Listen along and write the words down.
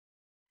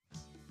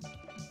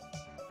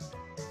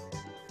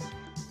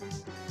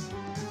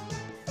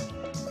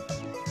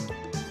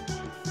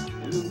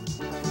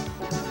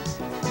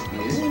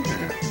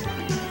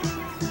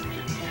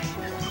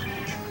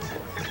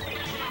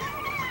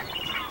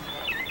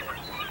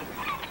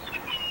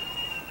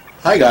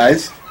Hi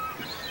guys,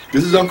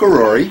 this is Uncle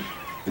Rory,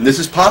 and this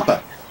is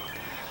Papa.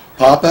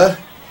 Papa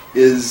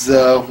is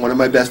one of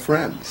my best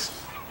friends.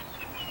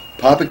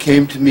 Papa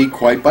came to me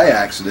quite by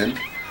accident.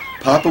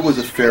 Papa was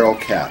a feral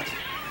cat,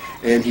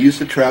 and he used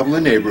to travel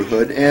the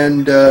neighborhood,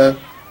 and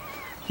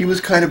he was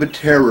kind of a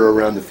terror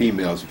around the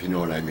females, if you know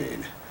what I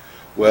mean.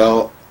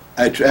 Well,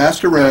 I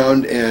asked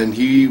around, and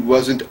he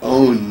wasn't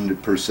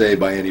owned per se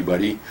by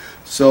anybody,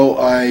 so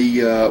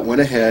I went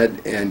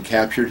ahead and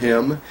captured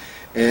him,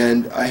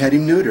 and I had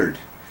him neutered.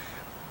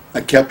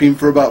 I kept him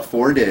for about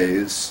 4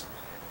 days,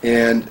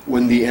 and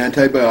when the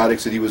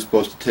antibiotics that he was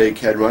supposed to take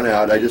had run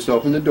out, I just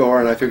opened the door,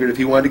 and I figured if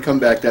he wanted to come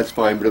back, that's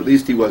fine, but at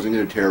least he wasn't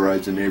going to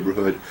terrorize the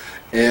neighborhood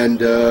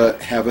and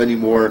have any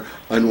more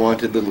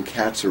unwanted little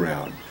cats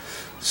around.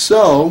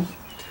 So,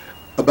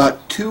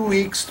 about 2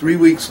 weeks, 3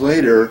 weeks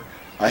later,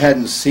 I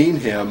hadn't seen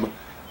him,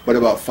 but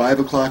about 5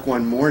 o'clock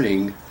one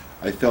morning,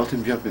 I felt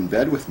him jump in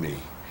bed with me.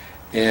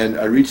 And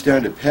I reached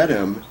down to pet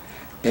him,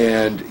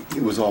 and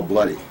it was all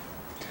bloody.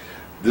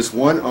 This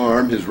one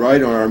arm, his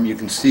right arm, you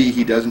can see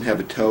he doesn't have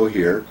a toe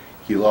here.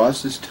 He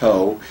lost his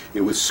toe.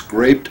 It was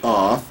scraped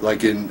off,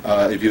 like in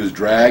if he was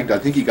dragged. I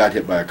think he got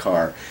hit by a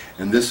car.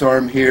 And this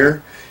arm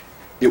here,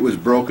 it was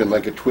broken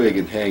like a twig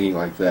and hanging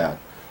like that.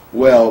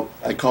 Well,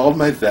 I called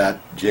my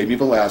vet, Jamie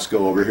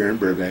Velasco, over here in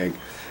Burbank,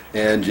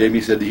 and Jamie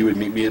said that he would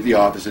meet me at the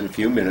office in a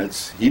few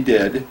minutes. He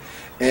did,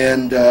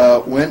 and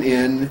went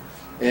in.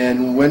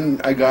 And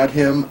when I got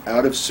him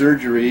out of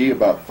surgery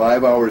about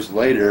 5 hours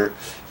later,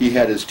 he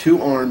had his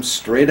 2 arms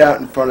straight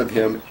out in front of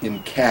him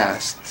in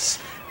casts,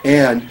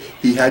 and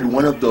he had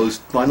one of those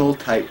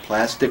funnel-type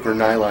plastic or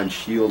nylon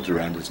shields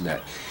around his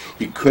neck.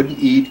 He couldn't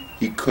eat,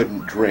 he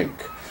couldn't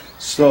drink.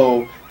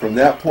 So from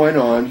that point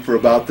on, for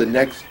about the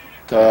next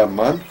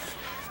month,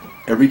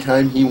 every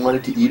time he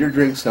wanted to eat or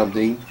drink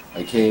something,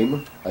 I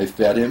came, I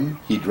fed him,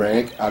 he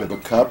drank out of a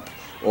cup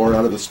or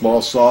out of a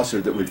small saucer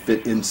that would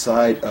fit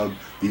inside of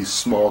the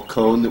small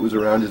cone that was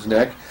around his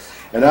neck.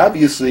 And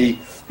obviously,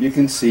 you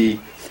can see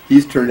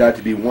he's turned out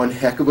to be one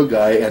heck of a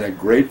guy and a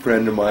great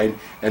friend of mine,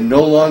 and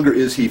no longer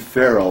is he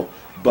feral,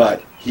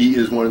 but he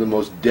is one of the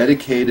most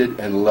dedicated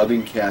and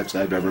loving cats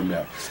I've ever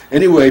met.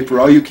 Anyway, for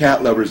all you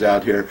cat lovers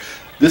out here,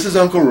 this is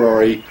Uncle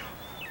Rory.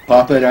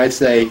 Papa and I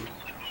say,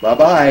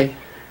 bye-bye.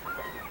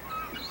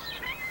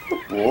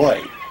 Good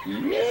boy.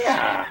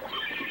 Yeah.